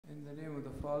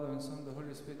Father, and Son, the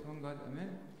Holy Spirit, one God, Amen.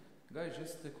 Guys,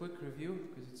 just a quick review,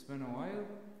 because it's been a while.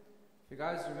 If you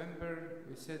guys remember,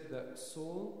 we said that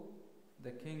Saul, the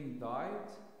king, died,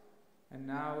 and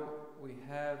now we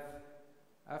have,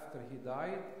 after he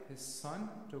died, his son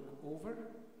took over.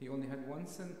 He only had one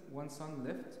son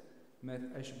left,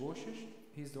 Mephibosheth.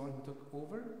 He's the one who took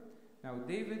over. Now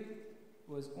David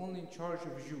was only in charge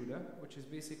of Judah, which is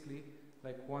basically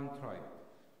like one tribe.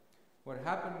 What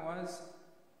happened was,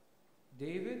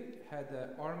 David had an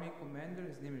army commander,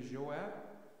 his name is Joab.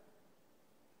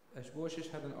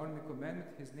 Mephibosheth had an army commander,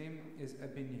 his name is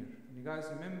Abner. And you guys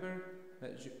remember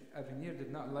that Abner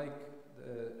did not like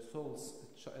Saul's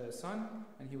son,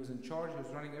 and he was in charge, he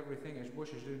was running everything.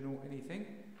 Mephibosheth didn't know anything.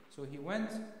 So he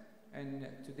went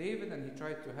to David and he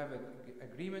tried to have an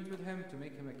agreement with him to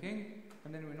make him a king.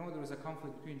 And then we know there was a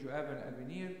conflict between Joab and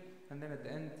Abner, and then at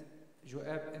the end,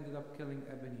 Joab ended up killing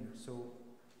Abner. So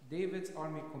David's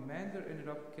army commander ended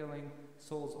up killing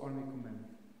Saul's army commander.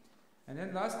 And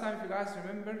then last time, if you guys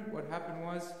remember, what happened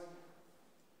was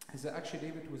that actually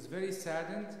David was very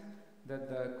saddened that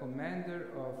the commander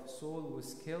of Saul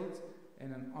was killed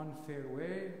in an unfair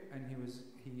way, and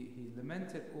he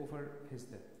lamented over his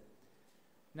death.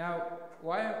 Now,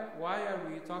 why are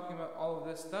we talking about all of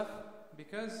this stuff?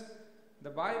 Because the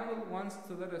Bible wants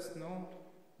to let us know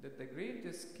that the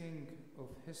greatest king of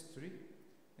history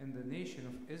in the nation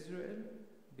of Israel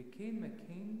became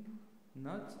a king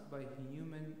not by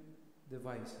human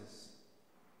devices.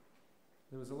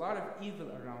 There was a lot of evil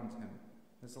around him.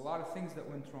 There's a lot of things that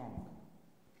went wrong.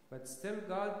 But still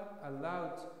God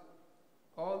allowed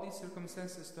all these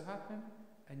circumstances to happen,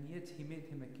 and yet he made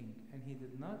him a king. And he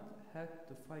did not have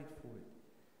to fight for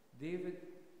it. David,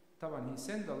 he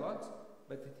sinned a lot,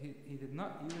 but he did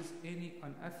not use any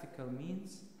unethical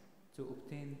means to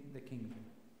obtain the kingdom.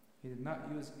 He did not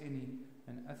use any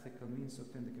unethical means to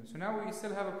obtain the kingdom. So now we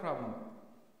still have a problem.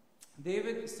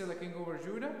 David is still a king over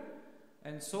Judah,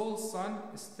 and Saul's son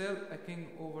is still a king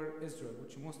over Israel,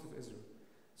 which is most of Israel.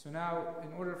 So now,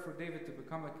 in order for David to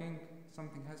become a king,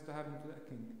 something has to happen to that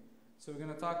king. So we're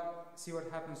going to see what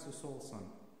happens to Saul's son.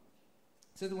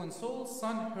 It said, when Saul's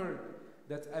son heard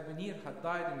that Abner had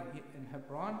died in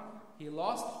Hebron, he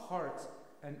lost heart,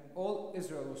 and all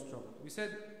Israel was troubled. We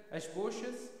said,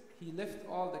 Mephibosheth, he left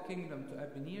all the kingdom to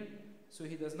Abner, so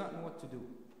he does not know what to do.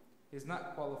 He's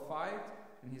not qualified,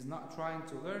 and he's not trying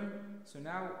to learn, so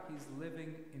now he's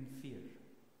living in fear.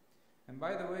 And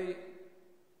by the way,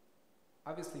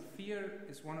 obviously fear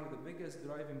is one of the biggest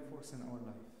driving forces in our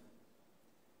life.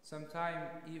 Sometimes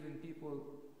even people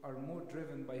are more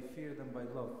driven by fear than by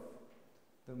love.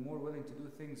 They're more willing to do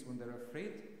things when they're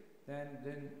afraid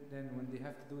than when they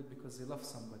have to do it because they love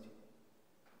somebody.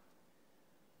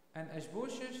 And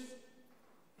Mephibosheth,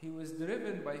 he was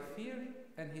driven by fear,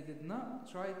 and he did not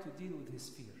try to deal with his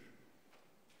fear.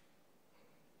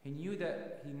 He knew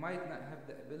that he might not have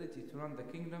the ability to run the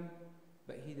kingdom,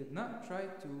 but he did not try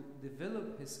to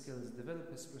develop his skills,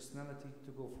 develop his personality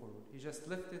to go forward. He just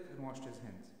lifted and washed his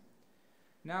hands.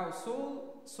 Now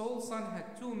Saul's son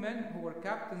had two men who were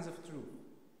captains of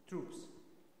troops.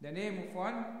 The name of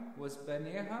one was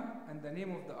Benaiah, and the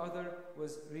name of the other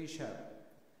was Reshab,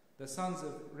 the sons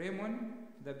of Rimmon,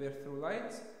 the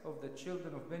Bethlehemites of the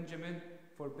children of Benjamin,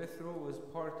 for Bethro was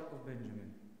part of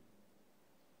Benjamin.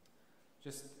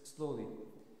 Just slowly.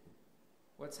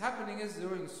 What's happening is,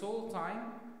 during Saul's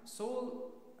time,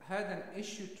 Saul had an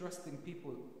issue trusting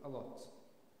people a lot.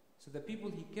 So the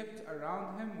people he kept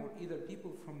around him were either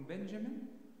people from Benjamin,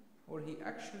 or he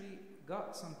actually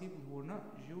got some people who were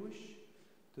not Jewish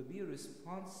to be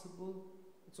responsible.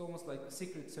 It's almost like a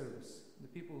secret service. The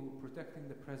people who are protecting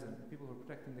the president, the people who are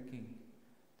protecting the king.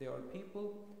 They are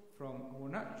people who were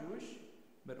not Jewish,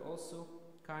 but also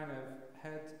kind of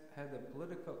had a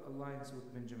political alliance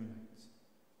with Benjaminites.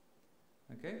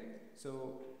 Okay?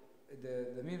 So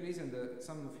the main reason that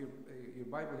some of your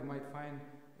Bible you might find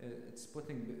it's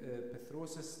putting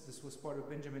Pethrosus, this was part of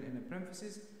Benjamin in a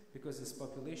parenthesis, because his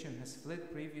population has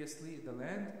fled previously the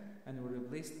land and were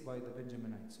replaced by the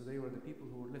Benjaminites. So they were the people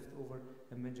who were left over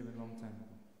in Benjamin a long time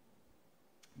ago.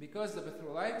 Because the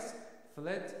Bethlehemites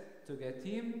fled to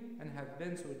Gatim and have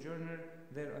been sojourner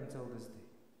there until this day.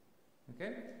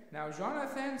 Okay? Now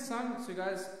Jonathan's son, so you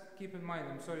guys keep in mind,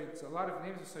 I'm sorry, it's a lot of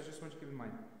names, so I just want you to keep in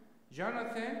mind.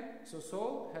 Jonathan, so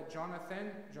Saul had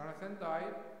Jonathan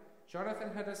died,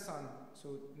 Jonathan had a son. So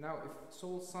now if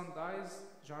Saul's son dies,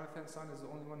 Jonathan's son is the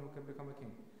only one who can become a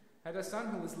king. Had a son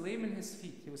who was lame in his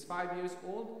feet. He was 5 years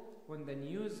old when the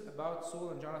news about Saul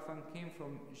and Jonathan came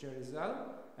from Jezreel,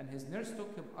 and his nurse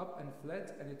took him up and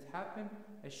fled, and it happened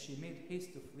as she made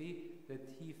haste to flee that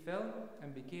he fell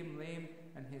and became lame,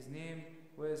 and his name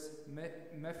was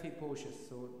Mephibosheth.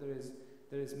 So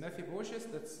there is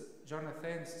Mephibosheth, that's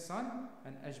Jonathan's son,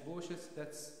 and Ishbosheth,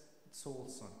 that's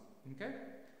Saul's son. Okay?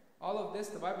 All of this,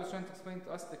 the Bible is trying to explain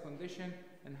to us the condition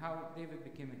and how David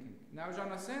became a king. Now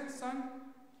Jonathan's son,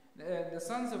 the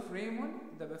sons of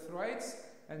Raymon, the Bethrites,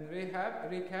 and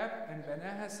Rechab and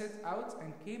Benaiah set out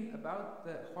and came about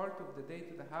the heart of the day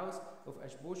to the house of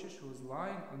Ishbosheth, who was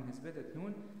lying on his bed at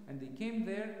noon. And they came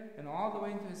there and all the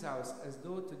way into his house, as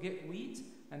though to get wheat,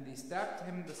 and they stabbed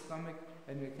him in the stomach.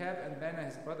 And Rechab and Benaiah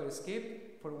his brother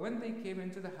escaped, for when they came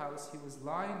into the house, he was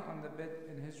lying on the bed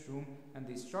in his room, and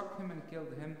they struck him and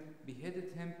killed him,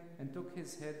 beheaded him, and took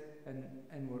his head,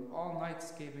 and were all night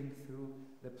escaping through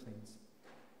the plains.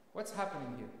 What's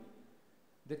happening here?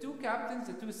 The two captains,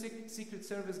 the two secret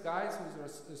service guys who were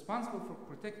responsible for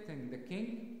protecting the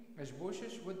king,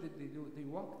 Ishbosheth, what did they do? They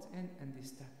walked in and they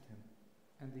stabbed him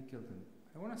and they killed him.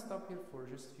 I want to stop here for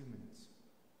just a few minutes.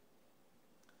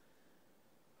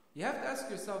 You have to ask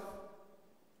yourself,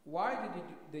 why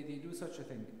did they do such a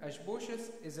thing?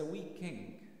 Ishbosheth is a weak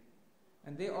king,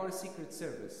 and they are secret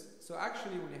service. So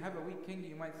actually, when you have a weak king,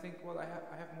 you might think, well, I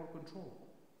have more control.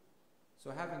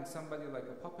 So having somebody like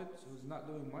a puppet who's not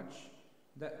doing much,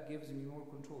 that gives me more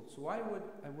control. So why would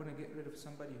I want to get rid of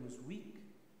somebody who's weak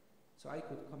so I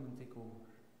could come and take over?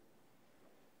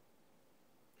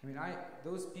 I mean,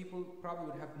 those people probably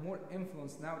would have more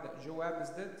influence now that Joab is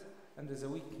dead and there's a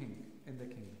weak king in the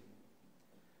kingdom.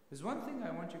 There's one thing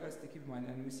I want you guys to keep in mind,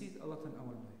 and we see it a lot in our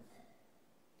life.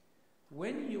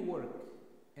 When you work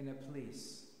in a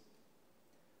place,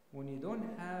 when you don't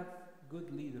have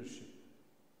good leadership,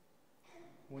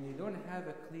 when you don't have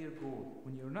a clear goal,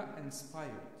 when you're not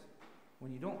inspired,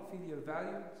 when you don't feel you're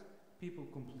valued, people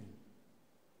complain.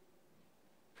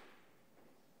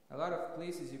 A lot of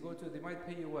places you go to, they might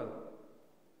pay you well,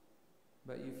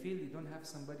 but you feel you don't have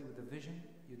somebody with a vision,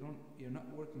 you're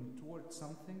not working towards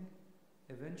something,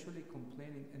 eventually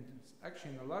complaining enters.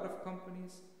 Actually, in a lot of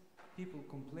companies, people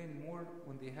complain more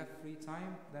when they have free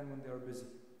time than when they are busy.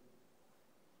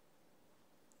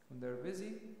 When they're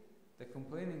busy, the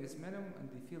complaining is minimum and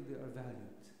they feel they are valued.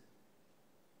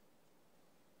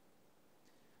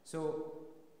 So,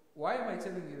 why am I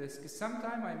telling you this? Because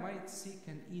sometimes I might seek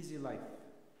an easy life.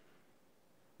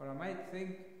 Or I might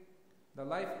think the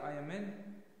life I am in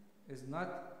is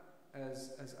not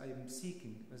as I am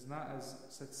seeking, is not as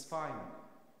satisfying.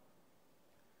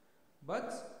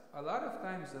 But a lot of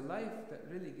times the life that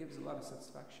really gives a lot of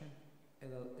satisfaction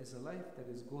is a life that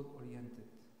is goal-oriented.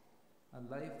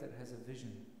 A life that has a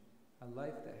vision. A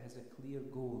life that has a clear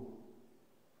goal.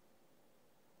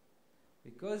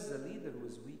 Because the leader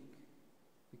was weak,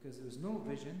 because there was no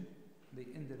vision, they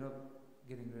ended up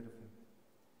getting rid of him.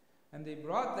 And they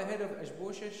brought the head of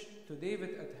Ishbosheth to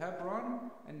David at Hebron,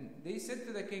 and they said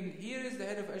to the king, "Here is the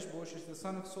head of Ishbosheth, the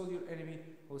son of Saul, your enemy,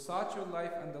 who sought your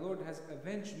life, and the Lord has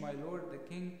avenged my lord the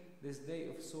king this day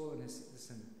of Saul and his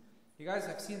descendant." You guys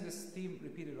have seen this theme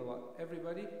repeated a lot.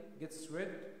 Everybody gets rid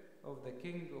of the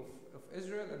king of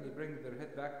Israel, and they bring their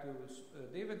head back to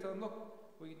David and tell him,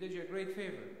 "Look, we did you a great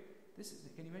favor."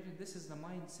 Can you imagine? This is the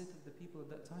mindset of the people at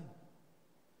that time.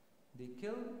 They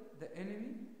kill the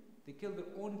enemy, they kill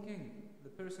their own king, the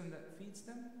person that feeds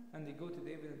them, and they go to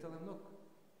David and tell him, "Look,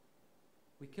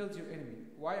 we killed your enemy."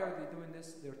 Why are they doing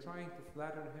this? They're trying to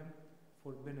flatter him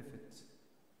for benefit.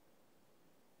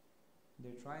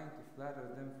 They're trying to flatter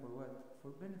them for what? For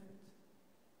benefit.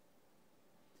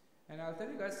 And I'll tell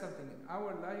you guys something. In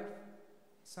our life,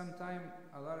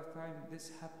 a lot of time, this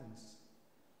happens.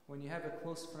 When you have a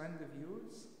close friend of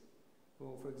yours,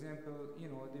 who, for example,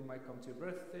 they might come to your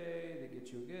birthday, they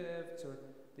get you gifts, or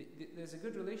there's a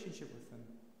good relationship with them.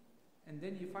 And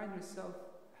then you find yourself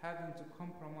having to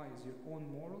compromise your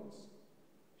own morals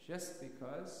just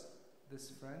because this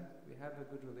friend, we have a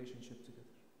good relationship together.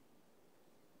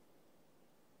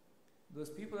 Those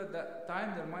people at that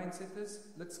time, their mindset is,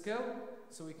 let's kill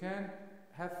so we can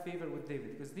have favor with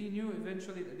David. Because they knew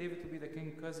eventually that David would be the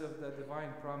king because of the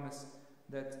divine promise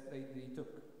that they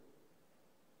took.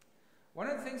 One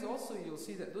of the things also you'll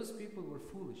see that those people were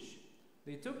foolish.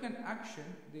 They took an action,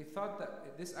 they thought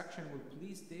that this action would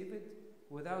please David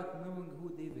without knowing who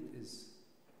David is.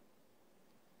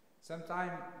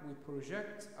 Sometimes we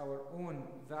project our own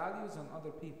values on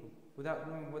other people without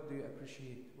knowing what they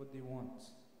appreciate, what they want.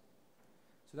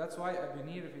 So that's why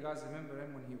Abinir, if you guys remember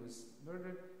him when he was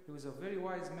murdered, he was a very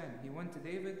wise man. He went to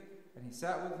David and he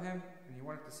sat with him and he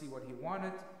wanted to see what he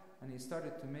wanted, and he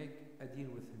started to make a deal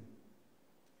with him.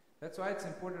 That's why it's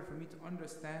important for me to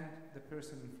understand the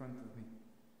person in front of me.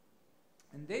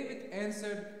 And David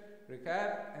answered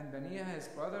Rechab and Benaiah his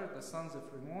brother, the sons of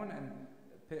Rimmon and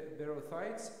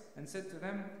Beerothites, and said to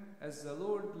them, as the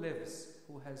Lord lives,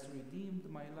 who has redeemed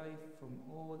my life from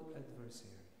all adversary.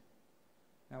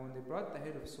 Now when they brought the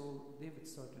head of Saul, David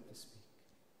started to speak.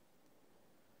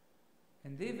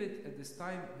 And David, at this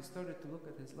time, he started to look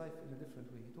at his life in a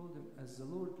different way. He told him, as the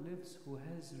Lord lives, who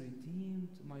has redeemed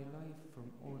my life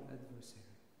from all adversary.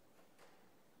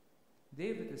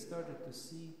 David started to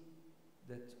see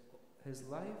that his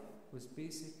life was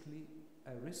basically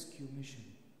a rescue mission.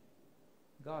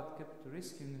 God kept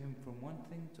rescuing him from one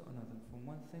thing to another, from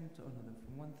one thing to another,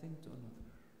 from one thing to another.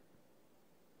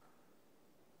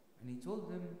 And he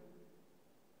told him,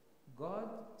 God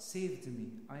saved me.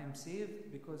 I am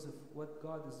saved because of what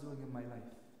God is doing in my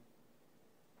life.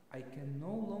 I can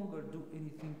no longer do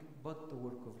anything but the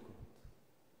work of God.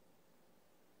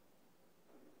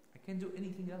 I can't do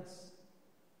anything else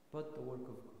but the work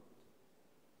of God.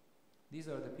 These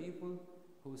are the people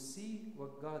who see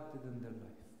what God did in their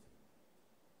life.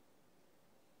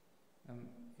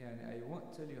 I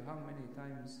won't tell you how many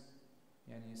times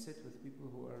you sit with people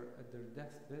who are at their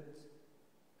deathbed,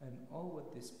 and all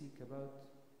what they speak about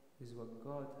is what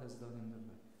God has done in their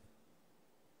life.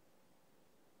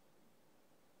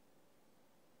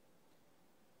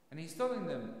 And he's telling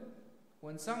them,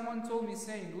 when someone told me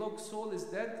saying, look, Saul is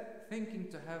dead, thinking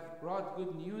to have brought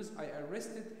good news, I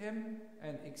arrested him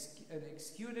and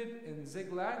executed in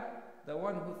Ziklag the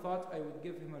one who thought I would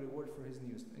give him a reward for his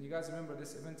news. And you guys remember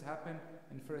this event happened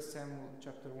in 1 Samuel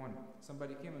chapter 1.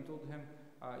 Somebody came and told him,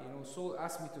 Saul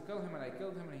asked me to kill him, and I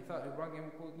killed him, and he thought he brought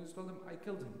him good news. Told him, I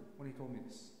killed him when he told me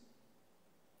this.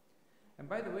 And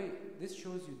by the way, this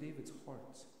shows you David's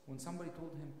heart. When somebody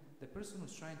told him, the person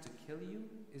who's trying to kill you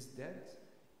is dead,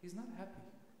 he's not happy.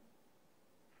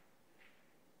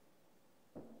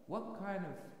 What kind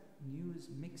of news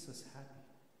makes us happy?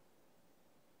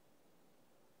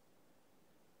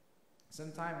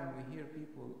 Sometimes when we hear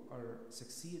people are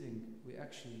succeeding, we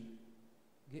actually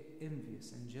get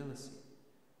envious and jealousy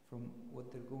from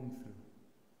what they're going through.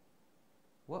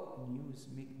 What news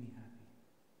make me happy?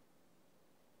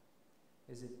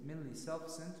 Is it mainly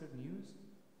self-centered news,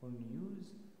 or news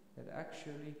that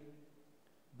actually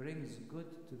brings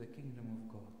good to the kingdom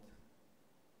of God?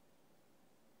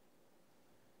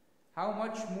 How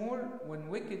much more when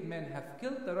wicked men have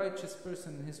killed the righteous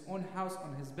person in his own house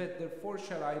on his bed, therefore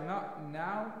shall I not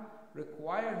now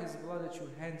require his blood at your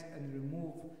hands and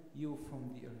remove you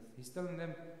from the earth. He's telling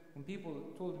them, when people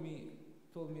told me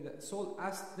that Saul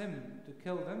asked them to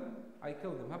kill them, I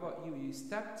killed them. How about you? You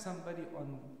stabbed somebody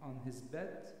on his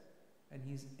bed and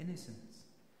he's innocent.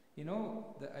 You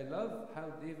know, that I love how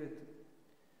David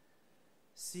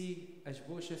see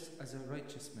Ishbosheth as a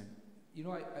righteous man. You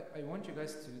know, I want you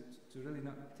guys to really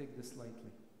not take this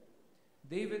lightly.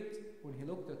 David, when he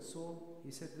looked at Saul,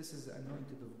 he said, this is the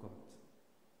anointed of God.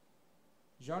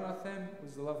 Jonathan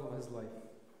was the love of his life.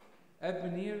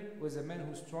 Abner was a man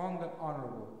who's strong and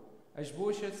honorable.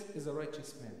 Ishbosheth is a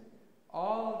righteous man.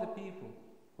 All the people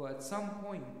who at some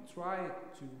point tried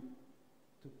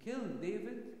to kill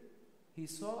David, he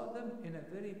saw them in a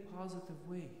very positive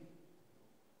way.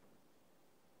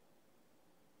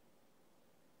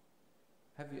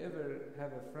 Have you ever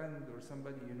have a friend or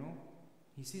somebody you know,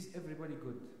 he sees everybody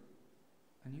good,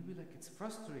 and you be like, it's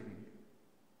frustrating.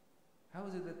 How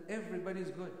is it that everybody's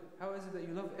good? How is it that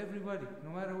you love everybody, no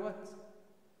matter what?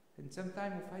 And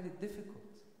sometimes we find it difficult.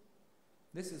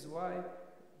 This is why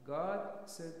God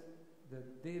said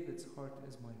that David's heart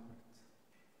is my heart.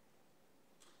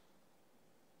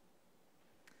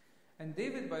 And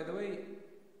David, by the way,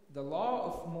 the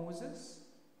law of Moses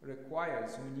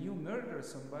requires when you murder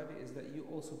somebody is that you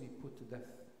also be put to death.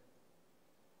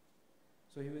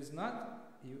 So he was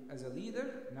not, as a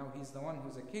leader, now he's the one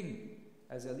who's a king.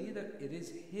 As a leader, it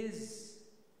is his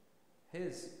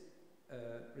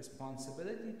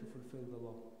responsibility to fulfill the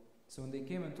law. So when they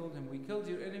came and told him, we killed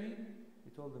your enemy,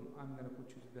 he told them, I'm going to put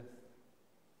you to death.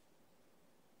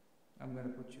 I'm going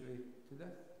to put you to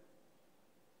death.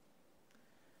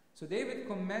 So David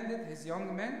commanded his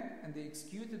young men, and they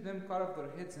executed them, cut off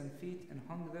their heads and feet, and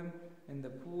hung them in the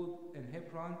pool in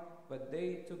Hebron. But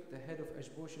they took the head of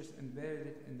Ishbosheth and buried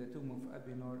it in the tomb of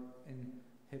Abner in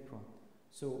Hebron.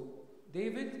 So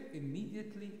David,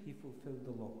 immediately he fulfilled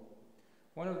the law.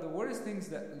 One of the worst things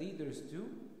that leaders do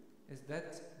is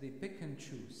that they pick and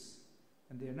choose,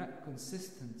 and they are not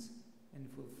consistent in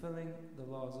fulfilling the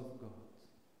laws of God.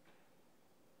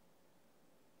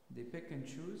 They pick and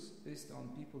choose based on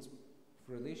people's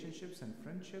relationships and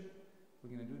friendship.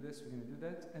 We're going to do this, we're going to do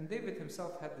that. And David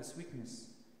himself had this weakness,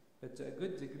 but to a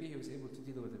good degree he was able to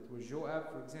deal with it. Where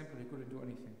Joab, for example, he couldn't do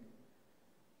anything.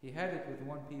 He had it with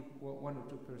one or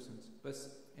two persons. But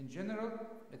in general,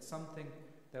 it's something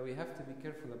that we have to be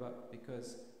careful about,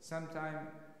 because sometimes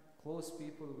close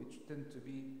people we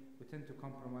tend to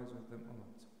compromise with them a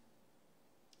lot.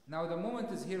 Now the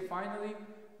moment is here finally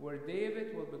where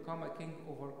David will become a king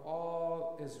over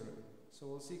all Israel. So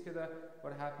we'll see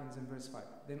what happens in verse 5.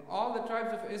 Then all the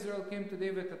tribes of Israel came to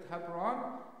David at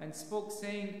Hebron and spoke,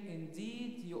 saying,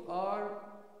 Indeed we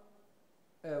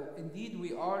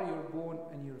are your bone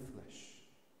and your flesh.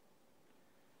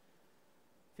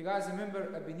 If you guys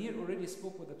remember, Abinir already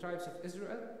spoke with the tribes of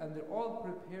Israel, and they're all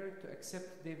prepared to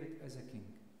accept David as a king.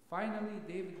 Finally,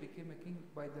 David became a king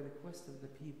by the request of the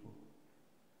people.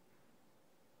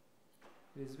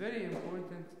 It is very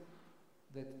important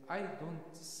that I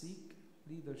don't seek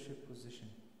leadership position,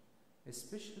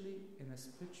 especially in a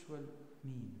spiritual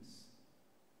means.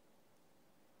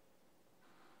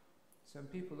 Some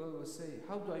people always say,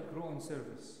 how do I grow in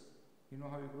service? You know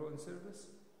how you grow in service?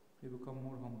 You become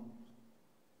more humble.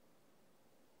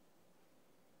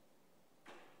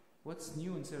 What's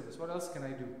new in service? What else can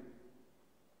I do?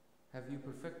 Have you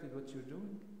perfected what you're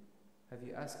doing? Have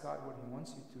you asked God what He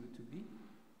wants you to be?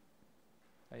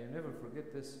 I'll never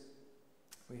forget this.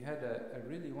 We had a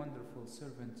really wonderful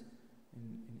servant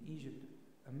in Egypt,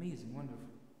 amazing,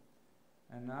 wonderful.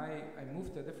 And I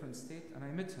moved to a different state and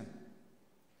I met him.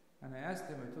 And I asked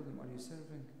him, I told him, are you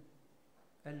serving?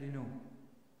 قال لي no.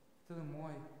 I told him,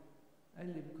 why?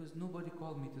 قال لي, because nobody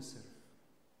called me to serve.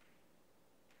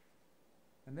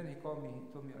 And then he called me,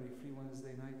 he told me, are you free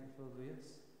Wednesday night? I told him,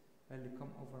 yes. قال لي,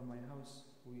 come over my house.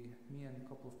 Me and a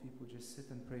couple of people just sit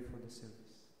and pray for the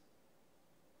service.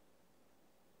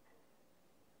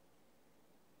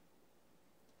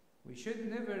 We should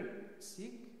never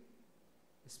seek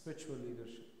spiritual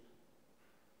leadership.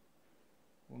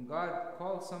 When God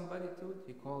calls somebody to it,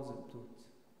 He calls them to it.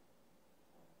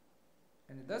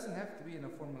 And it doesn't have to be in a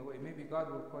formal way. Maybe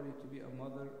God will call you to be a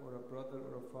mother or a brother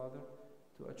or a father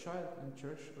to a child in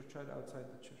church or a child outside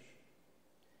the church.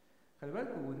 خلي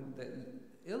بالكم, when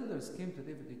the elders came to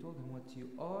David, they told him, what you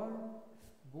are,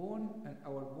 bone and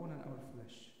our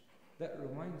flesh. That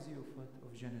reminds you of what?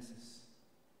 Of Genesis.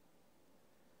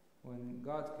 When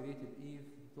God created Eve,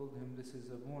 He told him, this is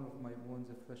a bone of my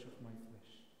bones, a flesh of my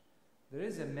flesh. There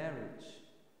is a marriage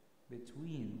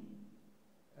between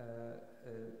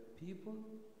people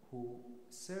who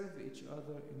serve each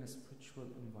other in a spiritual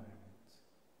environment.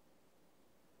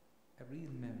 A real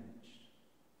marriage.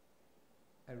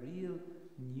 A real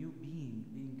new being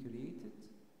being created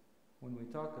when we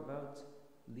talk about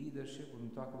leadership, when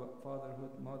we talk about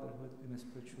fatherhood, motherhood in a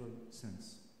spiritual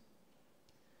sense.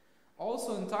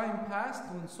 Also in time past,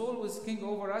 when Saul was king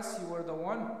over us, you were the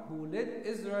one who led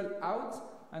Israel out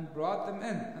and brought them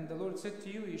in. And the Lord said to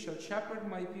you, you shall shepherd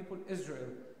my people Israel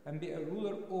and be a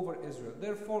ruler over Israel.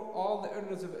 Therefore all the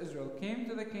elders of Israel came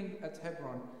to the king at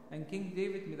Hebron, and King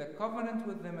David made a covenant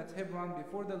with them at Hebron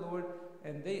before the Lord,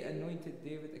 and they anointed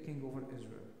David a king over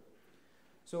Israel.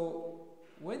 So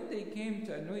when they came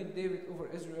to anoint David over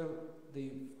Israel,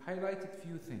 they highlighted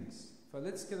few things. So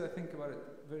let's think about it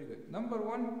very good. Number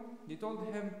one, they told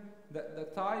him that the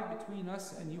tie between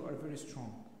us and you are very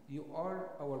strong. You are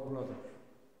our brother.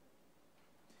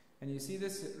 And you see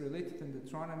this related in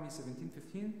Deuteronomy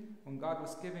 17:15, when God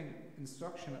was giving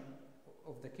instruction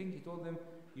of the king. He told them,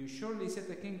 you surely set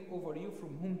a king over you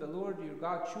from whom the Lord your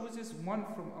God chooses, one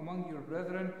from among your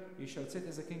brethren. You shall set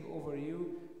as a king over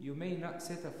you. You may not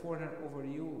set a foreigner over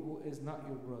you who is not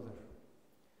your brother.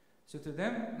 So to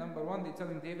them, number one, they're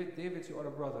telling David, you are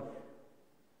a brother.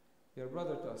 You're a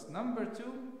brother to us. Number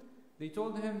two, they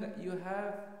told him that you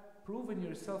have proven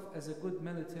yourself as a good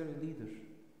military leader.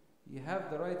 You have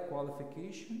the right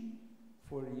qualification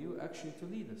for you actually to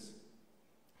lead us.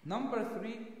 Number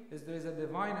three is there is a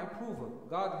divine approval.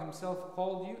 God Himself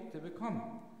called you to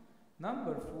become.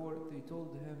 Number four, they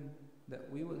told him that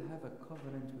we will have a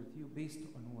covenant with you based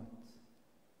on what?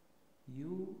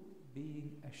 You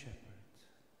being a shepherd.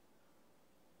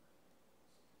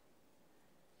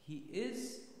 He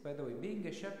is, by the way, being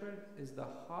a shepherd is the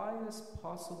highest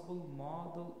possible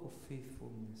model of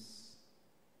faithfulness.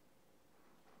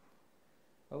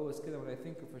 Always when I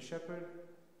think of a shepherd,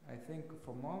 I think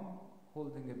of a mom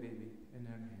holding a baby in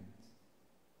her hand.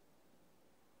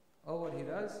 All what he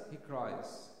does, he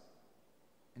cries.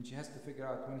 And she has to figure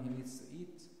out when he needs to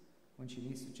eat, when she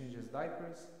needs to change his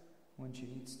diapers, when she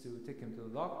needs to take him to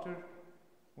the doctor,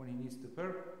 when he needs to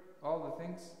burp, all the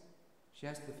things. She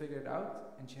has to figure it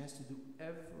out, and she has to do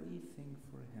everything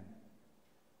for him.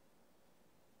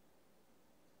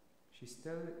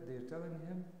 They're telling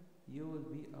him, you will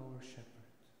be our shepherd.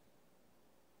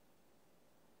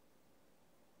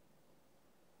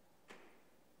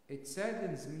 It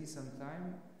saddens me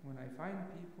sometimes when I find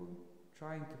people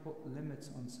trying to put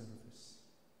limits on service.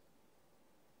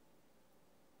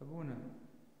 Abuna,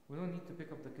 we don't need to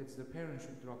pick up the kids. Their parents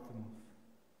should drop them off.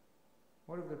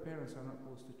 What if their parents are not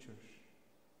close to church?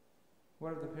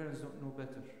 What if the parents don't know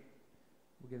better?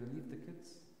 We're going to leave the kids?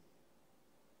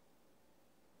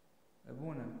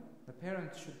 Abuna, the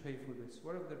parents should pay for this.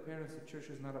 What if their parents, the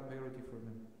church is not a priority for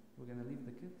them? We're going to leave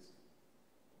the kids?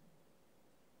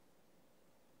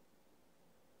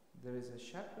 There is a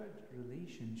shepherd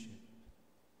relationship.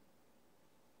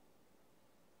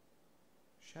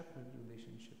 Shepherd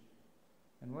relationship.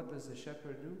 And what does the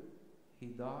shepherd do? He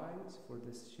dies for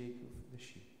the sake of the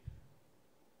sheep.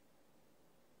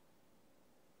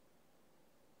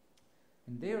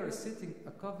 And they are sitting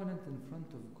a covenant in front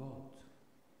of God.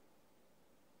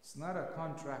 It's not a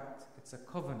contract, it's a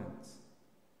covenant.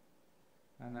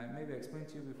 And I maybe explained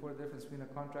to you before the difference between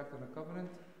a contract and a covenant.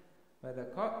 But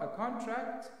a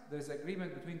contract, there's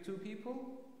agreement between two people,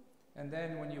 and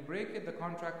then when you break it, the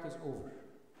contract is over.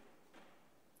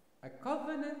 A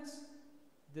covenant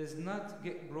does not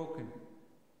get broken.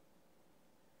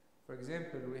 For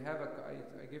example,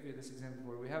 I give you this example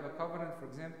where we have a covenant, for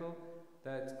example,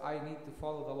 that I need to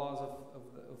follow the laws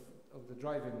of the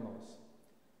driving laws.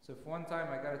 So if one time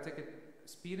I got a ticket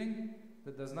speeding,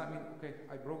 that does not mean, okay,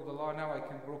 I broke the law, now I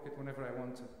can break it whenever I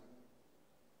want to.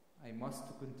 I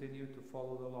must continue to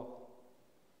follow the law.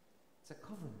 It's a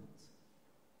covenant.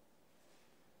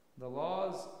 The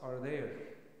laws are there,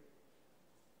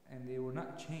 and they will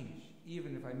not change.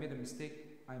 Even if I made a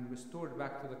mistake, I'm restored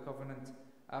back to the covenant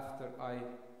after I,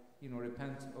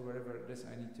 repent or whatever it is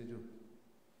I need to do.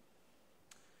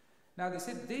 Now they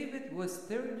said David was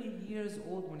 30 years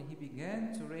old when he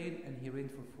began to reign, and he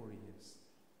reigned for 4 years.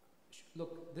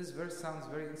 Look, this verse sounds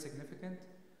very insignificant.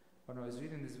 When I was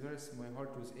reading this verse, my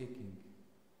heart was aching.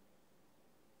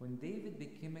 When David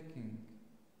became a king,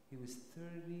 he was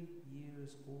 30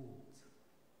 years old.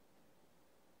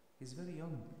 He's very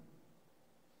young.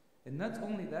 And not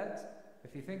only that,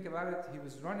 if you think about it, he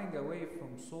was running away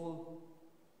from Saul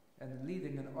and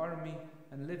leading an army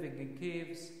and living in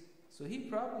caves. So he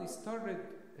probably started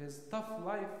his tough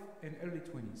life in early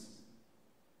 20s.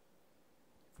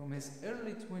 From his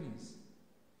early 20s,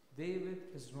 David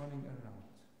is running around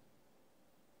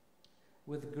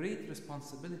with great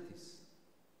responsibilities,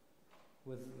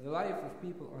 with the life of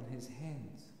people on his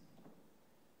hands.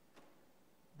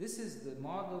 This is the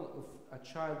model of a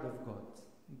child of God.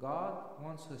 God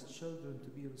wants his children to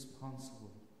be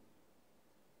responsible.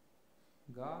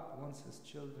 God wants his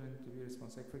children to be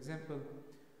responsible. Like for example,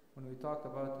 when we talk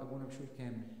about Abuna Bashir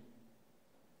Kamil.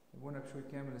 Abuna Bashir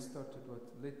Kamil started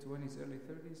late 20s, early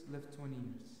 30s, lived 20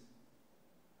 years.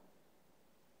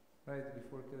 Right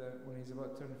before when he's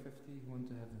about to turn 50, he went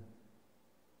to heaven.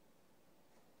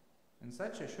 In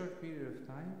such a short period of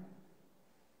time,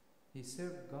 he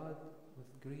served God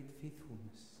with great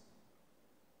faithfulness.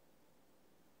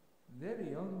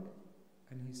 Very young,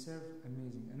 and he served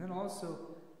amazing. And then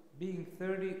also, being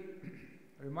 30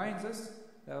 reminds us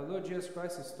that our Lord Jesus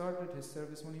Christ started his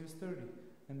service when he was 30.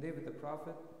 And David the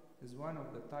prophet is one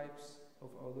of the types of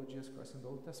our Lord Jesus Christ in the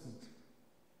Old Testament.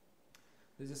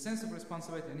 There's a sense of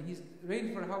responsibility. And he's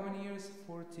reigned for how many years?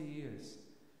 40 years.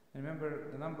 And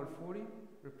remember, the number 40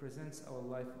 represents our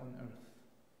life on earth.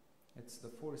 It's the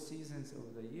 4 seasons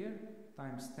of the year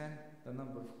times 10, the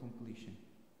number of completion.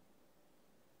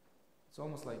 It's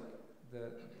almost like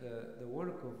the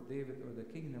work of David, or the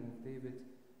kingdom of David,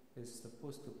 is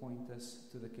supposed to point us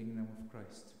to the kingdom of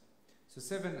Christ. So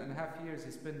 7.5 years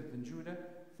he spent in Judah,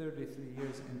 33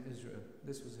 years in Israel.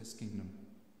 This was his kingdom.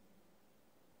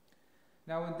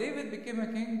 Now when David became a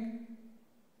king,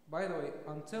 by the way,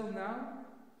 until now,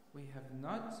 we have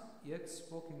not yet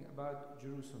spoken about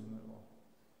Jerusalem at all.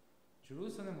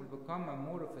 Jerusalem will become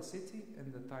more of a city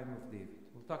in the time of David.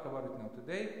 We'll talk about it now.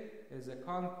 Today is a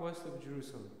conquest of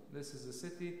Jerusalem. This is a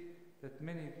city that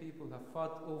many people have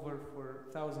fought over for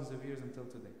thousands of years until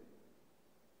today.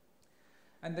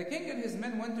 And the king and his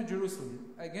men went to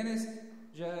Jerusalem against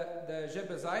the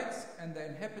Jebusites and the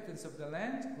inhabitants of the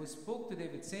land, who spoke to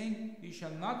David, saying, "You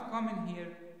shall not come in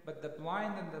here, but the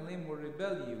blind and the lame will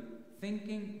rebel you."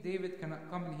 Thinking David cannot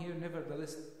come in here,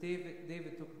 nevertheless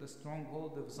David took the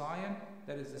stronghold of Zion,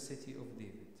 that is the city of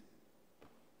David.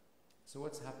 So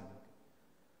what's happening?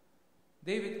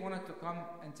 David wanted to come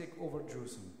and take over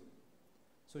Jerusalem.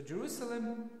 So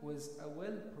Jerusalem was a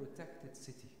well-protected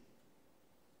city.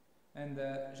 And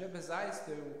the Jebusites,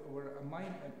 they were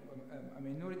a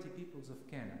minority peoples of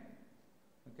Canaan.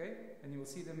 Okay? And you will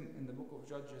see them in the book of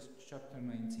Judges, chapter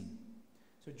 19.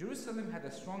 So Jerusalem had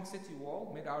a strong city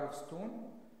wall made out of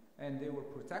stone, and they were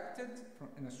protected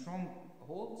in a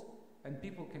stronghold. and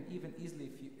people can even easily,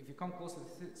 if you come close to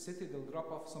the city, they'll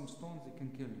drop off some stones, they can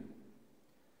kill you.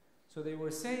 So they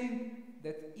were saying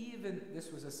that even,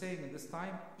 this was a saying at this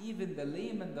time, even the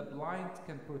lame and the blind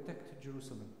can protect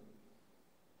Jerusalem.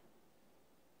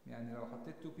 يعني لو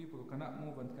حطيت two people who cannot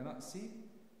move and cannot see,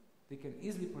 they can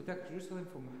easily protect Jerusalem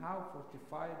from how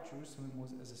fortified Jerusalem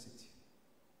was as a city.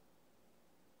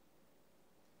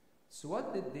 So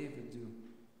what did David do?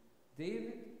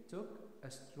 David took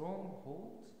a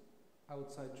stronghold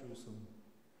outside Jerusalem.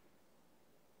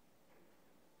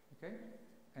 Okay?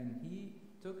 And he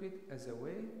took it as a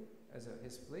way, as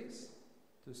his place,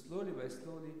 to slowly by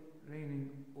slowly reigning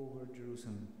over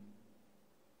Jerusalem.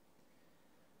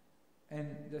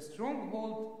 And the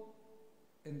stronghold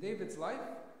in David's life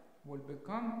will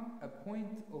become a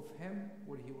point of him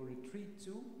where he will retreat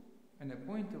to, and a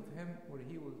point of him where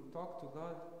he will talk to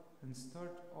God and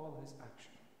start all his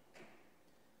action.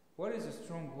 What is a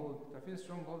stronghold? I feel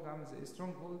stronghold. A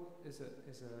stronghold is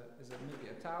maybe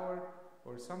a tower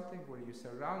or something where you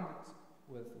surround it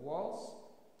with walls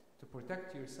to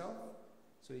protect yourself,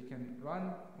 so you can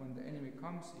run when the enemy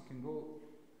comes. You can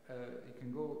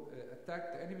go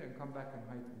attack the enemy and come back and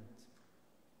hide in it.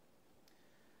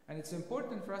 And it's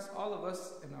important for us, all of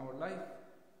us in our life,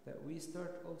 that we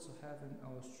start also having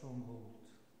our stronghold.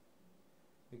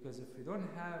 Because if we don't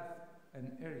have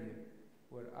an area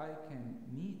where I can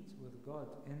meet with God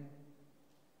in,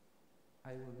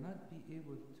 I will not be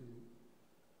able to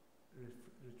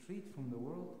retreat from the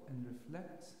world and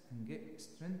reflect and get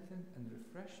strengthened and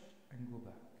refreshed and go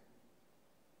back.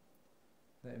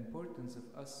 The importance of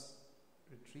us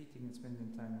retreating and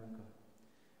spending time with God.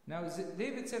 Now,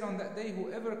 David said on that day,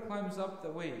 whoever climbs up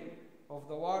the way of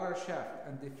the water shaft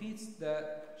and defeats the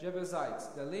Jebusites,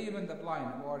 the lame and the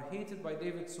blind, who are hated by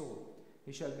David's soul,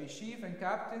 he shall be chief and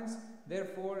captains.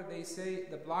 Therefore, they say,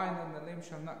 the blind and the lame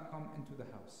shall not come into the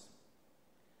house.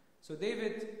 So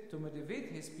David, to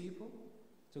motivate his people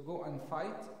to go and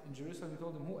fight in Jerusalem,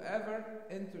 told them, whoever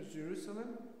enters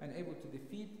Jerusalem and able to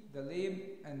defeat the lame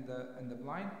and the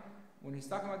blind. When he's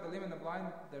talking about the lame and the blind,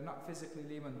 they're not physically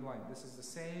lame and blind. This is the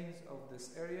sayings of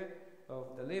this area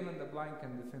of the lame and the blind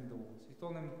can defend the walls. He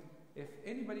told them, if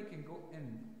anybody can go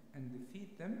in and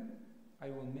defeat them, I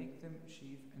will make them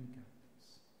chief and captains.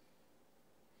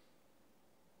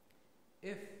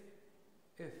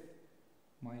 If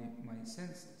my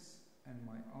senses and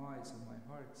my eyes and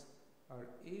my heart are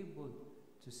able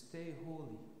to stay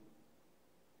holy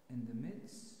in the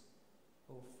midst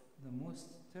of the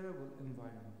most terrible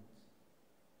environment,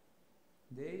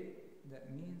 that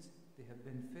means they have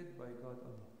been fed by God a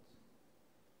lot.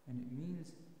 And it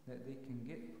means that they can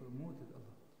get promoted a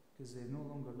lot, because they no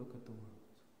longer look at the world.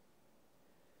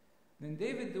 Then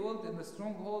David dwelt in the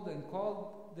stronghold and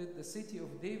called it the city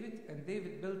of David, and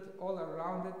David built all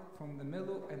around it from the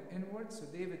middle and inward. So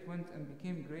David went and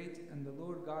became great, and the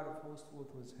Lord God of hosts was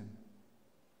with him.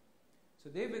 So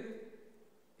David,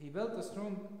 he built a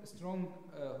strong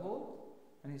hold,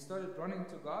 and he started running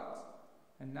to God.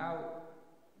 And now,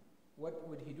 what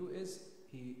would he do is,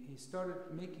 he started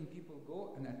making people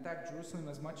go and attack Jerusalem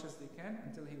as much as they can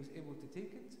until he was able to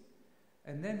take it.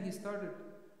 And then he started,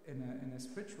 in a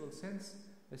spiritual sense,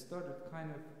 they started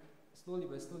kind of slowly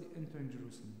by slowly entering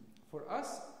Jerusalem. For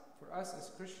us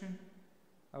as Christian,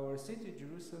 our city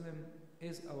Jerusalem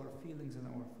is our feelings and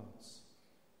our thoughts.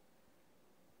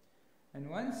 And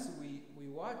once we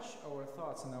watch our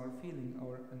thoughts and our feeling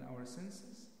and our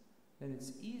senses, then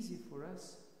it's easy for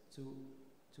us to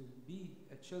be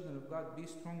a children of God, be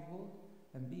stronghold,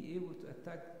 and be able to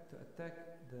attack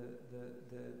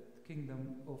the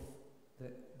kingdom of the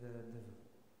devil.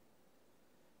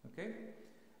 Okay?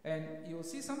 And you'll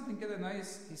see something kind of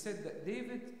nice. He said that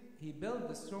David, he built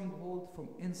the stronghold from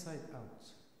inside out.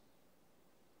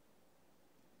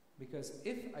 Because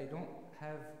if I don't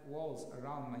have walls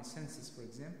around my senses, for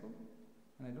example,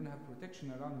 and I don't have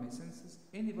protection around my senses,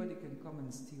 anybody can come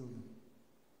and steal them.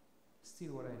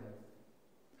 Steal what I have.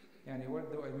 Yani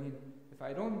what do I mean? If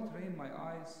I don't train my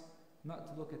eyes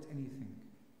not to look at anything,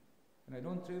 and I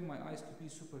don't train my eyes to be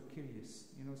super curious.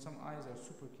 You know, some eyes are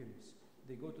super curious.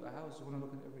 They go to a house, they want to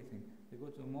look at everything. They go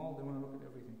to a mall, they want to look at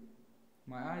everything.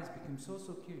 My eyes become so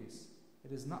curious.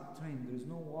 It is not trained. There is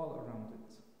no wall around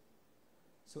it.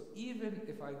 So even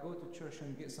if I go to church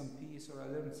and get some peace or I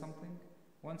learn something,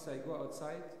 once I go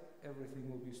outside, everything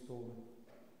will be stolen.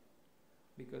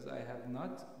 Because I have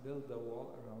not built a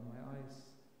wall around my eyes.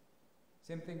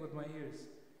 Same thing with my ears.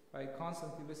 I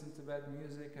constantly listen to bad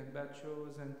music and bad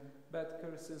shows and bad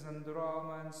curses and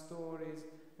drama and stories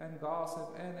and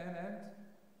gossip and.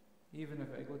 Even if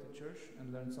I go to church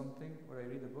and learn something or I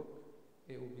read a book,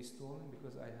 it will be stolen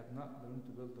because I have not learned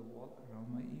to build a wall around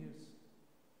my ears.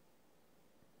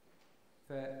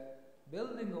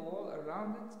 Building a wall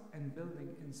around it and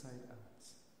building inside out.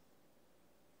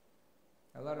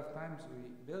 A lot of times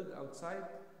we build outside,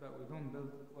 but we don't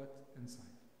build what? Inside.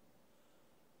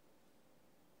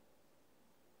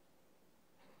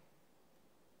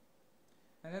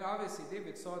 And then obviously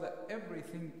David saw that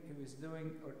everything he was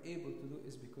doing or able to do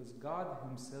is because God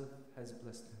himself has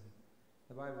blessed him.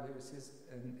 The Bible here says,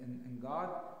 and God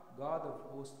of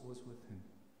hosts was with him.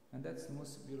 And that's the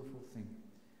most beautiful thing.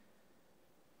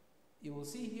 You will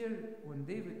see here when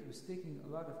David was taking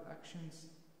a lot of actions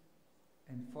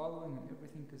and following and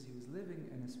everything, because he was living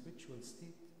in a spiritual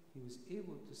state, he was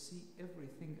able to see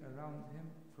everything around him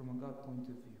from a God point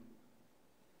of view.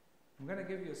 I'm going to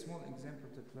give you a small example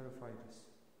to clarify this.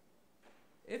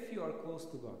 If you are close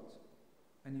to God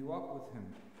and you walk with him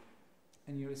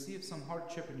and you receive some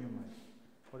hardship in your life,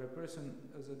 or a person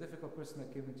is a difficult person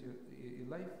that came into your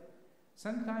life,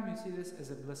 sometimes you see this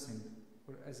as a blessing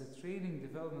or as a training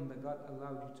development that God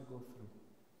allowed you to go through.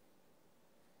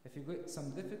 If you get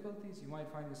some difficulties, you might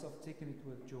find yourself taking it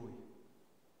with joy.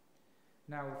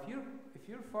 Now, if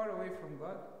you're far away from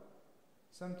God,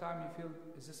 sometimes you feel,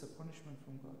 is this a punishment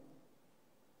from God?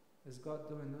 Is God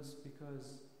doing this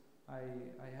because I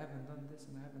haven't done this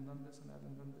and I haven't done this and I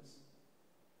haven't done this?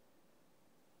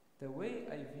 The way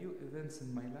I view events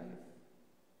in my life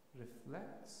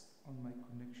reflects on my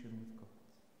connection with God.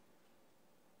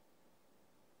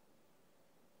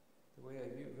 The way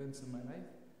I view events in my life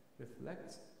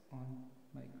reflects on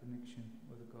my connection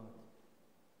with God.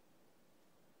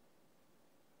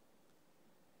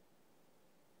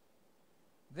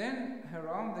 Then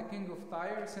Hiram, the king of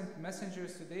Tyre, sent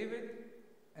messengers to David,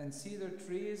 and cedar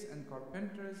trees and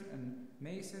carpenters and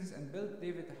masons, and built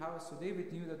David a house. So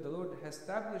David knew that the Lord had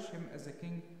established him as a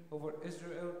king over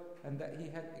Israel, and that he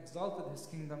had exalted his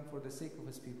kingdom for the sake of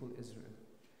his people Israel.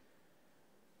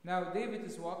 Now David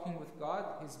is walking with God.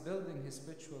 He's building his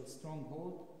spiritual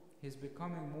stronghold. He's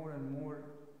becoming more and more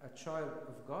a child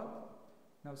of God.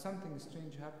 Now something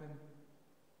strange happened.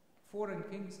 Foreign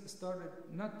kings started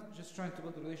not just trying to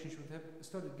build a relationship with him,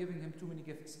 started giving him too many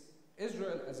gifts.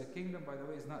 Israel as a kingdom, by the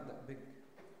way, is not that big.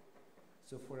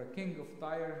 So for a king of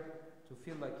Tyre to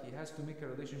feel like he has to make a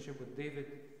relationship with David,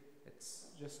 it's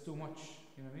just too much,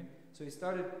 you know what I mean? So he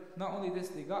started, not only this,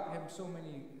 they got him so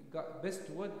many, best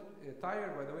wood.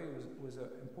 Tyre, by the way, was an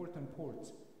important port.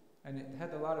 And it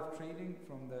had a lot of trading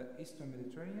from the Eastern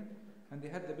Mediterranean, and they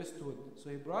had the best wood. So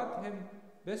he brought him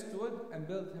best wood and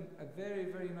built him a very,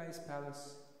 very nice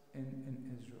palace in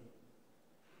Israel.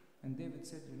 And David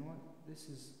said, you know what,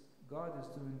 God is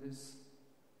doing this,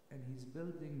 and he's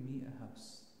building me a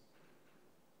house.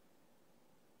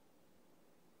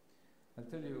 I'll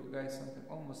tell you guys something,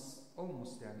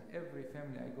 almost every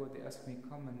family I go, they ask me,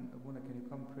 come and Abuna, can you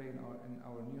come pray in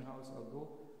our new house? I'll go.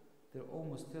 They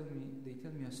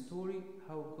tell me a story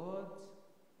how God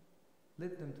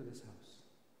led them to this house.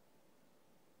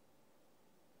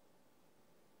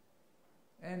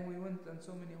 And we went on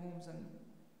so many homes,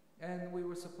 and we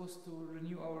were supposed to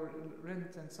renew our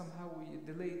rent, and somehow we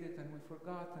delayed it and we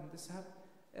forgot, and this happened.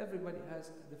 Everybody has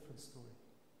a different story.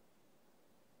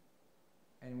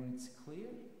 And when it's clear,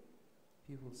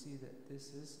 people see that this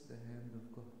is the hand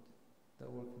of God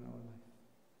that worked in our life.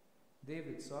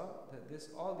 David saw that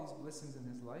all these blessings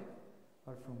in his life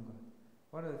are from God.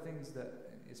 One of the things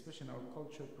that, especially in our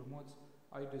culture, promotes,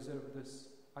 I deserve this,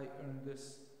 I earned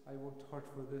this, I worked hard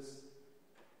for this.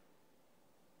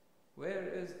 Where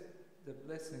is the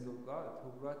blessing of God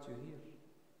who brought you here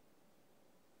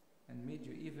and made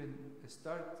you even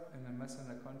start in a mess in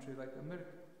a country like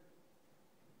America?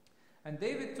 And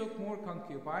David took more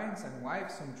concubines and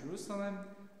wives from Jerusalem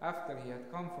after he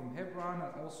had come from Hebron,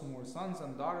 and also more sons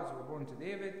and daughters were born to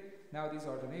David. Now these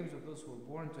are the names of those who were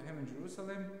born to him in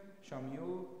Jerusalem: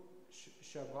 Shamuel,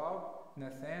 Shabab,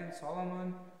 Nathan,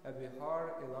 Solomon,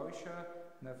 Abihar, Elisha,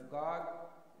 Navgad,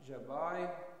 Jabai,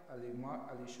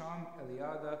 Elisham,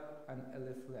 Eliada, and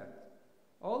Eliphalet.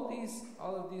 All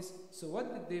of these. So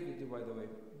what did David do, by the way?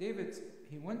 David,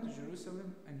 he went to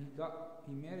Jerusalem and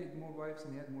he married more wives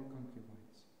and he had more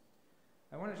concubines.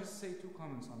 I want to just say two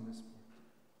comments on this part.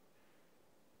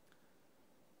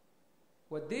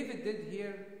 What David did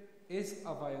here is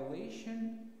a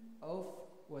violation of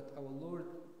what our Lord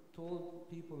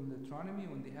told people in Deuteronomy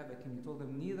when they have a king. He told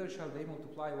them, neither shall they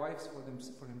multiply wives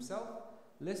for himself,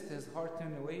 lest his heart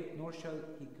turn away, nor shall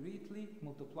he greatly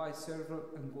multiply silver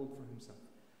and gold for himself.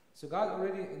 So God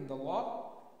already in the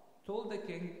law told the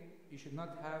king, you should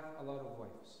not have a lot of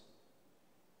wives.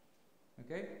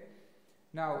 Okay?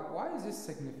 Now, why is this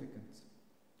significant?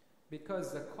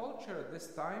 Because the culture at this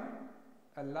time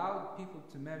allowed people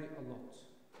to marry a lot.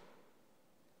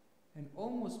 And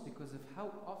almost because of how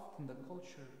often the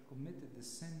culture committed the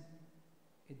sin,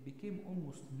 it became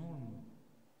almost normal.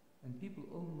 And people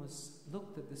almost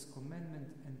looked at this commandment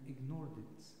and ignored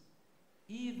it.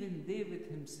 Even David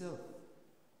himself,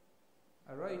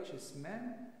 a righteous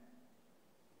man,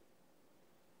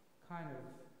 kind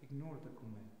of ignored the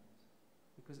commandment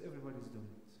because everybody's doing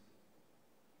it.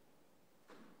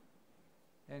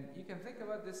 And you can think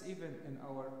about this even in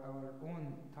our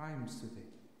own times today.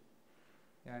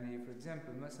 Yani, for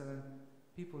example, مثلا,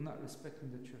 people not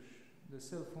respecting the church, the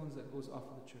cell phones that goes off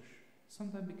of the church,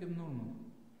 sometimes become normal.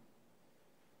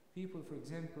 People, for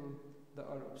example, that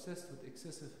are obsessed with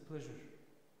excessive pleasure,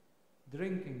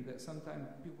 drinking, that sometimes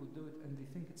people do it and they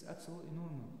think it's absolutely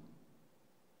normal.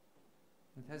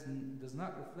 It does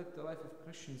not reflect the life of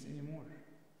Christians anymore.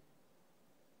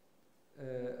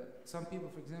 Some people,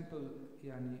 for example,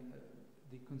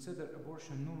 they consider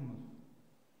abortion normal.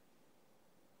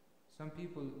 Some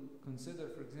people consider,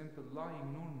 for example,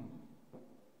 lying normal.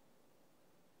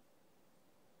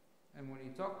 And when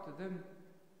you talk to them,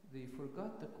 they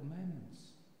forgot the commandments.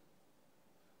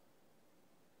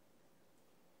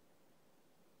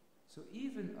 So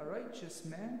even a righteous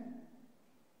man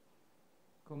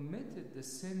committed the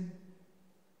sin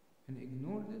and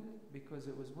ignored it because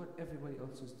it was what everybody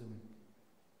else was doing.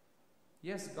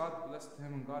 Yes, God blessed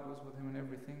him and God was with him and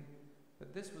everything,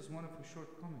 but this was one of his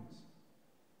shortcomings.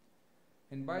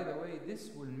 And by the way, this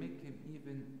will make him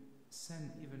even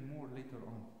sin even more later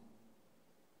on.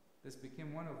 This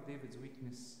became one of David's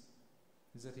weaknesses,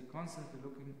 is that he constantly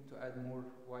looking to add more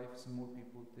wives and more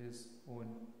people to his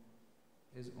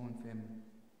own family.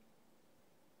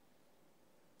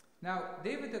 Now,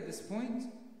 David at this point,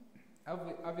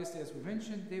 obviously as we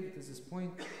mentioned, David at this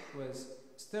point was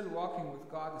still walking with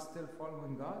God, still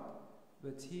following God,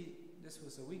 but this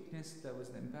was a weakness that was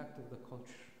the impact of the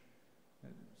culture.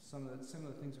 Some of the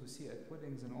similar things we see at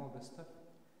weddings and all this stuff.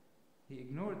 He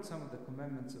ignored some of the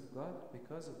commandments of God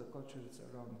because of the culture that's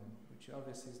around him, which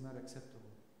obviously is not acceptable.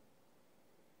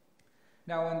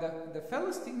 Now, when the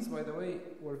Philistines, by the way,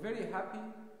 were very happy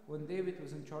when David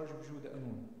was in charge of Judah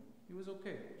alone. He was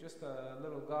okay, just a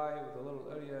little guy with a little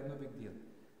area, no big deal.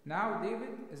 Now David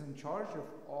is in charge of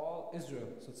all Israel,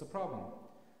 so it's a problem.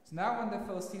 So now when the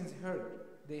Philistines heard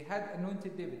they had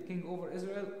anointed David king over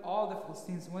Israel, all the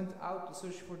Philistines went out to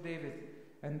search for David.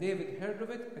 And David heard of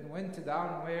it and went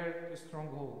down where the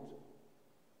stronghold.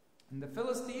 And the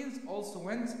Philistines also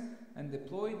went and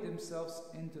deployed themselves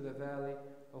into the valley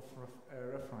of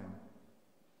Rephaim.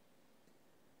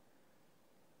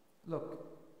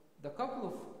 Look, the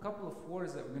couple of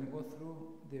wars that we're going to go through,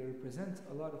 they represent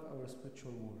a lot of our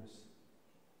spiritual wars.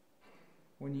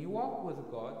 When you walk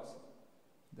with God,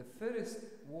 the first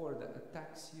war that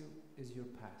attacks you is your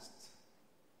past.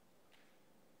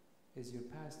 Is your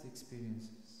past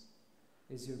experiences,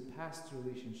 is your past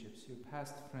relationships, your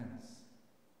past friends.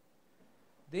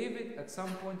 David, at some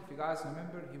point, if you guys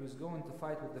remember, he was going to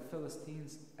fight with the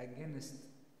Philistines against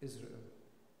Israel.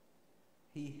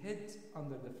 He hid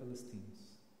under the Philistines.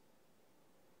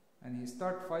 And he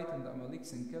started fighting the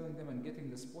Amaleks and killing them and getting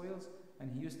the spoils,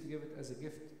 and he used to give it as a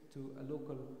gift to a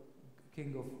local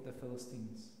king of the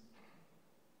Philistines.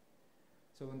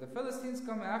 So when the Philistines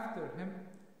come after him,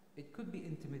 it could be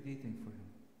intimidating for him.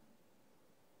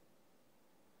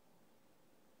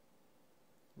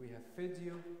 We have fed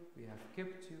you, we have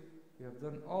kept you, we have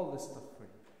done all this stuff for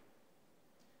you.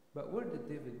 But where did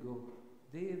David go?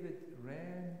 David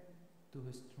ran to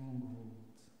his stronghold.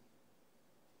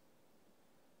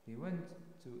 He went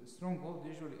to stronghold.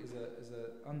 Usually is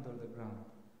a under the ground.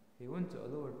 He went to a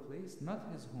lower place, not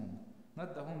his home,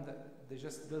 not the home that they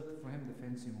just built for him, the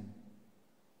fancy home.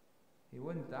 He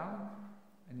went down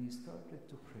and he started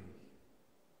to pray.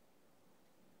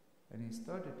 And he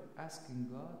started asking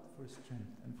God for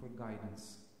strength and for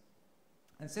guidance.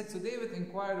 And said, so David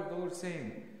inquired of the Lord,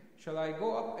 saying, shall I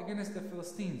go up against the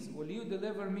Philistines? Will you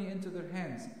deliver me into their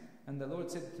hands? And the Lord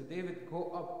said to David,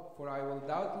 go up, for I will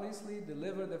doubtlessly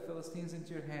deliver the Philistines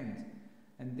into your hand.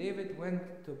 And David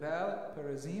went to Baal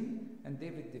Perazim, and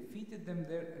David defeated them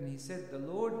there. And he said, the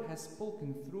Lord has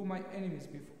spoken through my enemies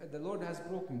before. The Lord has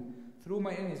broken through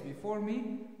my enemies before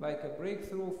me, like a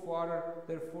breakthrough of water.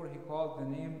 Therefore he called the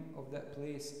name of that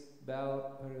place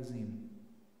Baal Perazim.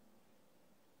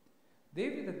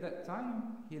 David at that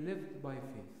time, he lived by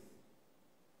faith.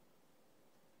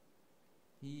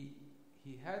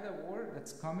 He had a war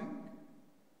that's coming,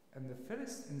 and the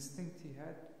first instinct he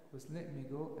had was, let me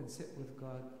go and sit with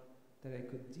God, that I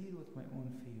could deal with my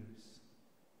own fears.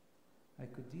 I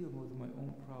could deal with my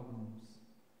own problems.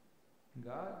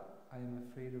 God, I am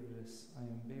afraid of this. I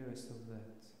am embarrassed of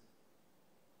that.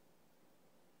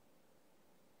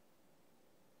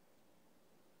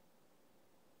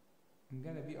 I'm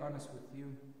going to be honest with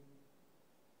you.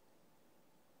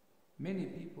 Many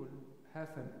people have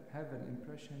an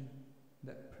impression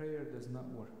that prayer does not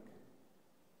work.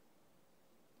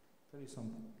 I'll tell you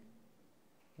something.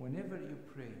 Whenever you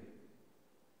pray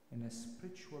in a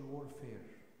spiritual warfare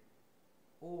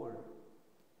or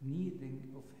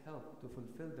needing of help to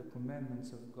fulfill the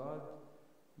commandments of God,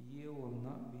 you will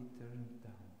not be turned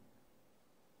down.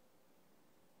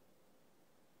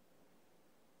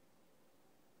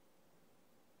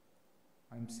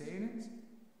 I'm saying it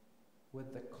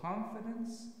with the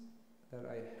confidence that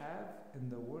I have in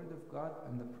the Word of God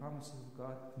and the promises of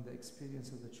God and the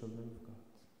experience of the children of God.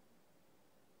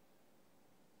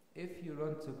 If you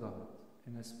run to God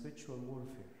in a spiritual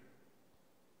warfare,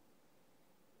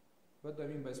 what do I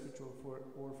mean by spiritual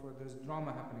warfare? There's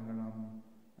drama happening around me.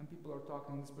 And people are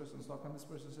talking, this person's talking, this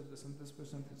person said this, and this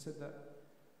person said that.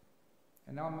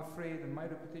 And now I'm afraid, and my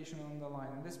reputation is on the line,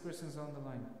 and this person's on the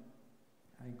line.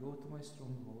 I go to my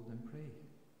stronghold and pray.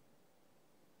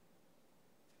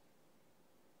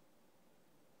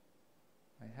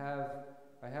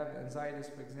 I have anxieties,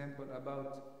 for example,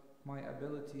 about my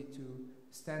ability to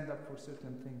stand up for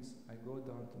certain things. I go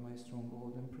down to my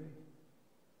stronghold and pray.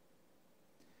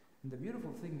 And the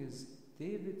beautiful thing is,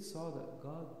 David saw that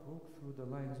God broke through the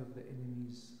lines of the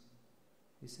enemies.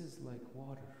 He says, like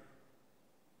water.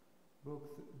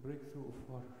 Breakthrough of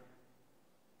water.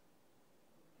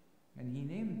 And he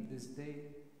named this day,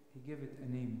 he gave it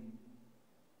a name.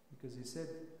 Because he said,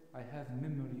 I have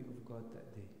memory of God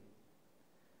that day.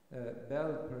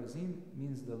 Bel Perazim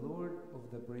means the Lord of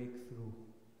the breakthrough.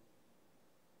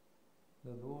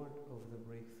 The Lord of the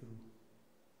breakthrough.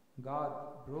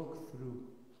 God broke through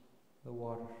the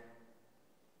water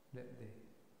that day.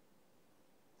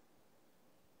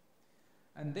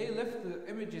 And they left the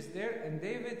images there, and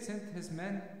David sent his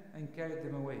men and carried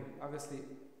them away. Obviously,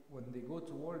 when they go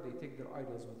to war, they take their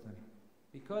idols with them.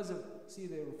 Because of,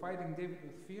 they were fighting David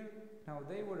with fear, now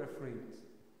they were afraid.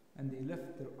 And they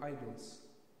left their idols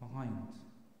behind.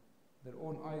 Their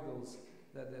own idols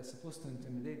that they're supposed to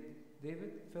intimidate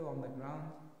David fell on the ground,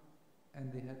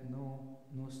 and they had no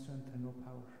strength and no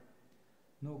power.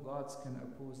 No gods can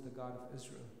oppose the God of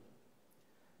Israel.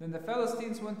 Then the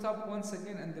Philistines went up once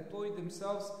again and deployed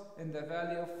themselves in the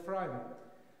valley of Ephraim.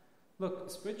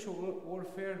 Look, spiritual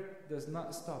warfare does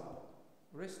not stop.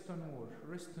 Rest on war,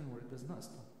 it does not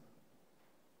stop.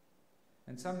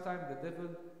 And sometimes the devil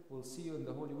will see you in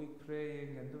the Holy Week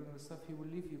praying and doing the stuff, he will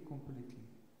leave you completely.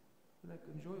 Like,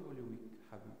 enjoy Holy Week,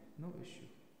 Habib, no issue.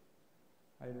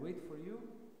 I'll wait for you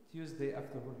Tuesday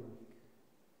after Holy Week.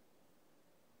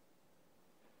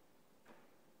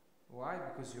 Why?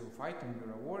 Because you're fighting,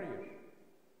 you're a warrior.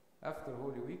 After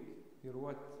Holy Week, you're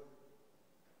what?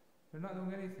 You're not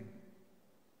doing anything.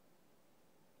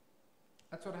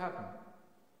 That's what happened.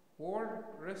 War,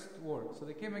 rest, war. So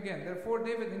they came again. Therefore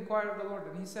David inquired of the Lord,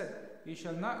 and he said, "Ye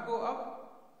shall not go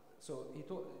up." So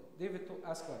David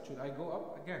asked God, "Should I go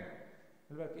up again?"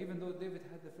 Look, even though David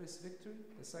had the first victory,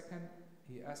 the second,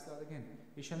 he asked God again.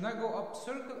 "Ye shall not go up,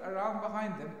 circle around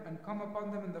behind them, and come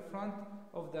upon them in the front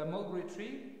of the mulberry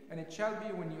tree. And it shall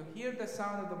be, when you hear the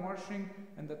sound of the marching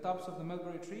and the tops of the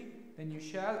mulberry tree, then you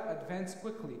shall advance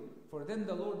quickly. For then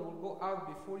the Lord will go out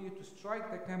before you to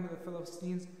strike the camp of the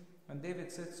Philistines." And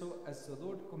David said so, as the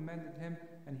Lord commanded him,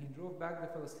 and he drove back the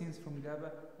Philistines from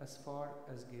Geba as far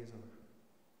as Gezer.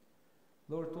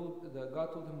 God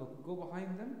told him, "Look, go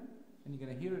behind them, and you're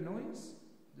going to hear a noise.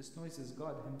 This noise is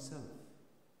God himself.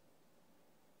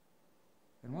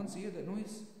 And once you hear that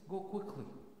noise, go quickly.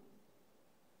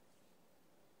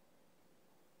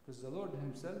 Because the Lord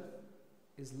himself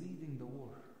is leading the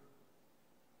war."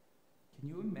 Can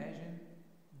you imagine?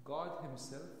 God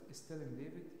himself is telling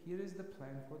David, here is the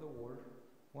plan for the war.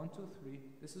 1, 2, 3.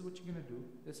 This is what you're going to do.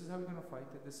 This is how you're going to fight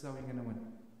it. This is how you're going to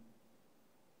win.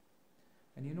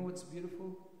 And you know what's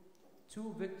beautiful?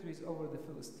 2 victories over the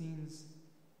Philistines,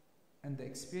 and the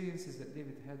experiences that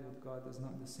David had with God is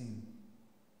not the same.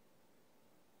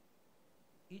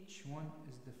 Each one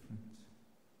is different.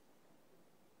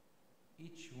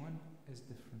 Each one is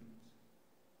different.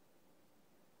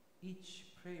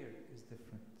 Each prayer is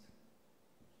different.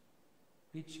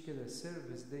 Each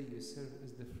service day you serve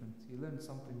is different. You learn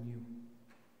something new.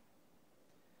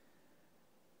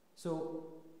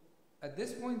 So, at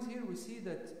this point here, we see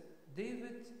that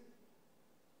David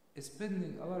is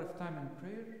spending a lot of time in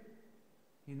prayer.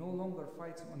 He no longer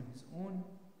fights on his own.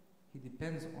 He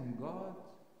depends on God.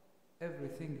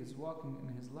 Everything is walking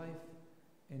in his life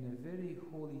in a very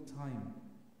holy time.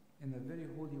 in a very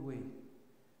holy way.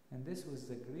 And this was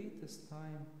the greatest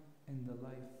time in the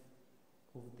life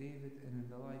of David and in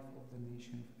the life of the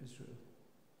nation of Israel.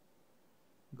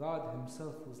 God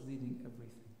Himself was leading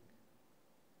everything.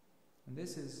 And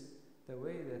this is the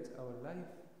way that our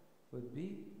life would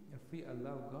be if we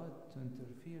allow God to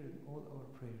interfere in all our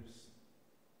prayers.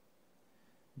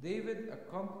 David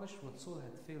accomplished what Saul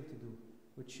had failed to do,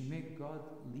 which made God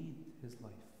lead his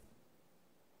life.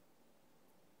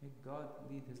 Make God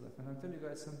lead his life. And I'll tell you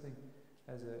guys something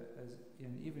as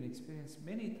an even experience.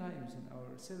 Many times in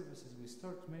our services, we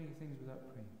start many things without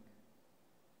praying.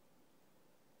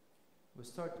 We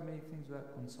start many things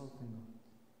without consulting God.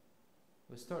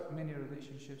 We start many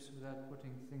relationships without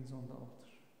putting things on the altar.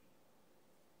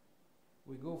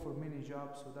 We go for many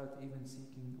jobs without even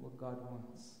seeking what God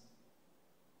wants.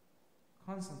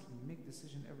 Constantly make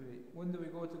decision every day. When do we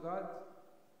go to God?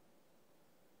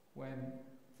 When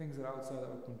things are outside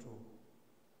our control.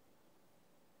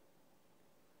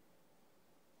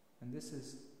 And this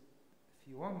is,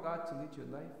 if you want God to lead your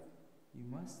life, you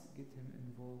must get Him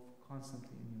involved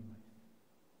constantly in your life.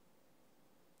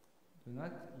 Do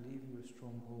not leave your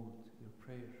stronghold, your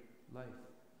prayer life.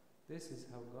 This is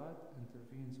how God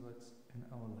intervenes what's in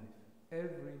our life.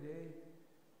 Every day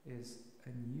is a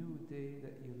new day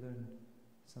that you learn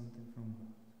something from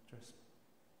God. Trust me.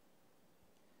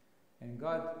 And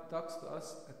God talks to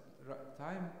us at a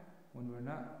time when we're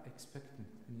not expectant.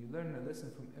 And you learn a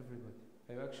lesson from everybody.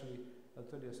 I'll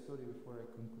tell you a story before I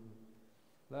conclude.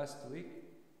 Last week,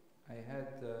 I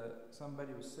had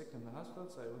somebody was sick in the hospital,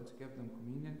 so I went to give them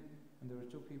communion, and there were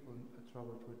 2 people at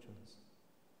Robert Wood Jones.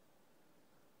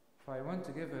 So I went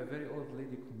to give a very old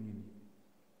lady communion.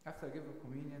 After I gave her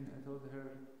communion, I told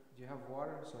her, "Do you have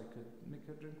water?" So I could make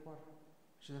her drink water.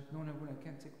 She's like, "No, I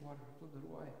can't take water." I told her,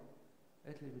 "Why?"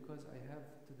 Actually, because I have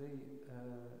today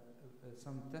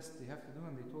some tests they have to do,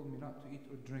 and they told me not to eat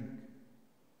or drink.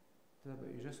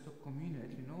 But you just took communion.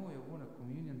 Actually, no, Yabuna,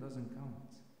 communion doesn't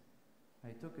count.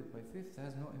 I took it by faith, it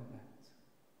has no impact.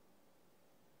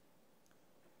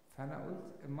 فأنا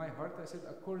قلت, in my heart I said,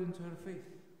 according to her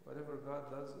faith. Whatever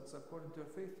God does, it's according to her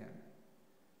faith. يعني.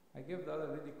 I give the other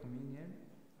lady communion,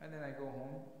 and then I go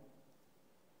home.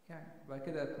 يعني. Like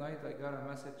at night, I got a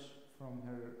message from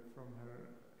her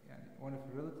يعني, one of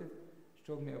her relatives. She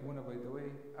told me, Abuna, by the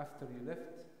way, after you left,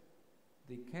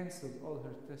 they cancelled all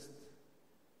her tests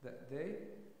that day,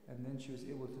 and then she was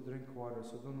able to drink water.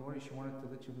 So don't worry, she wanted to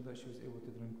let you know that she was able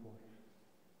to drink water.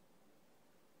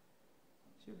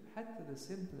 So حتى the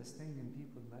simplest thing in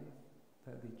people's life,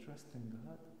 that they trust in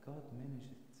God, God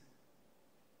managed it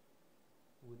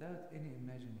without any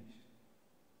imagination.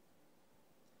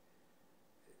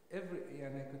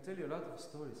 And I could tell you a lot of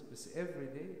stories, but every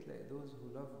day, like those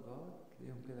who love God,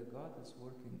 God is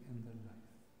working in their life.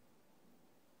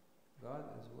 God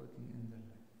is working in their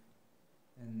life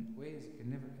in ways you can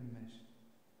never imagine.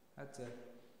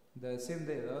 The same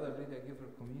day, the other lady, I gave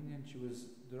her communion, she was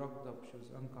drugged up, she was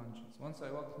unconscious. Once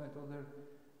I walked in, I told her,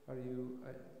 "Are you,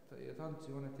 Aunt,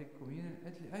 you want to take communion?"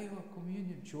 I want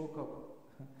communion. She woke up.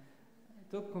 I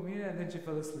took communion, and then she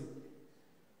fell asleep.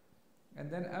 And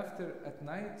then at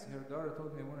night, her daughter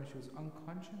told me when she was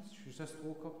unconscious, she just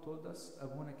woke up, told us,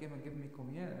 Abuna came and gave me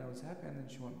communion, and I was happy, and then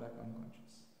she went back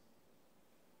unconscious.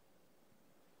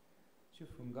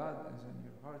 From God is in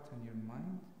your heart and your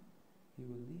mind, He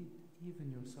will lead even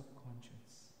your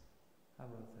subconscious. How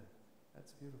about that?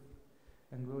 That's beautiful.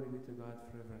 And glory be to God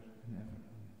forever and ever.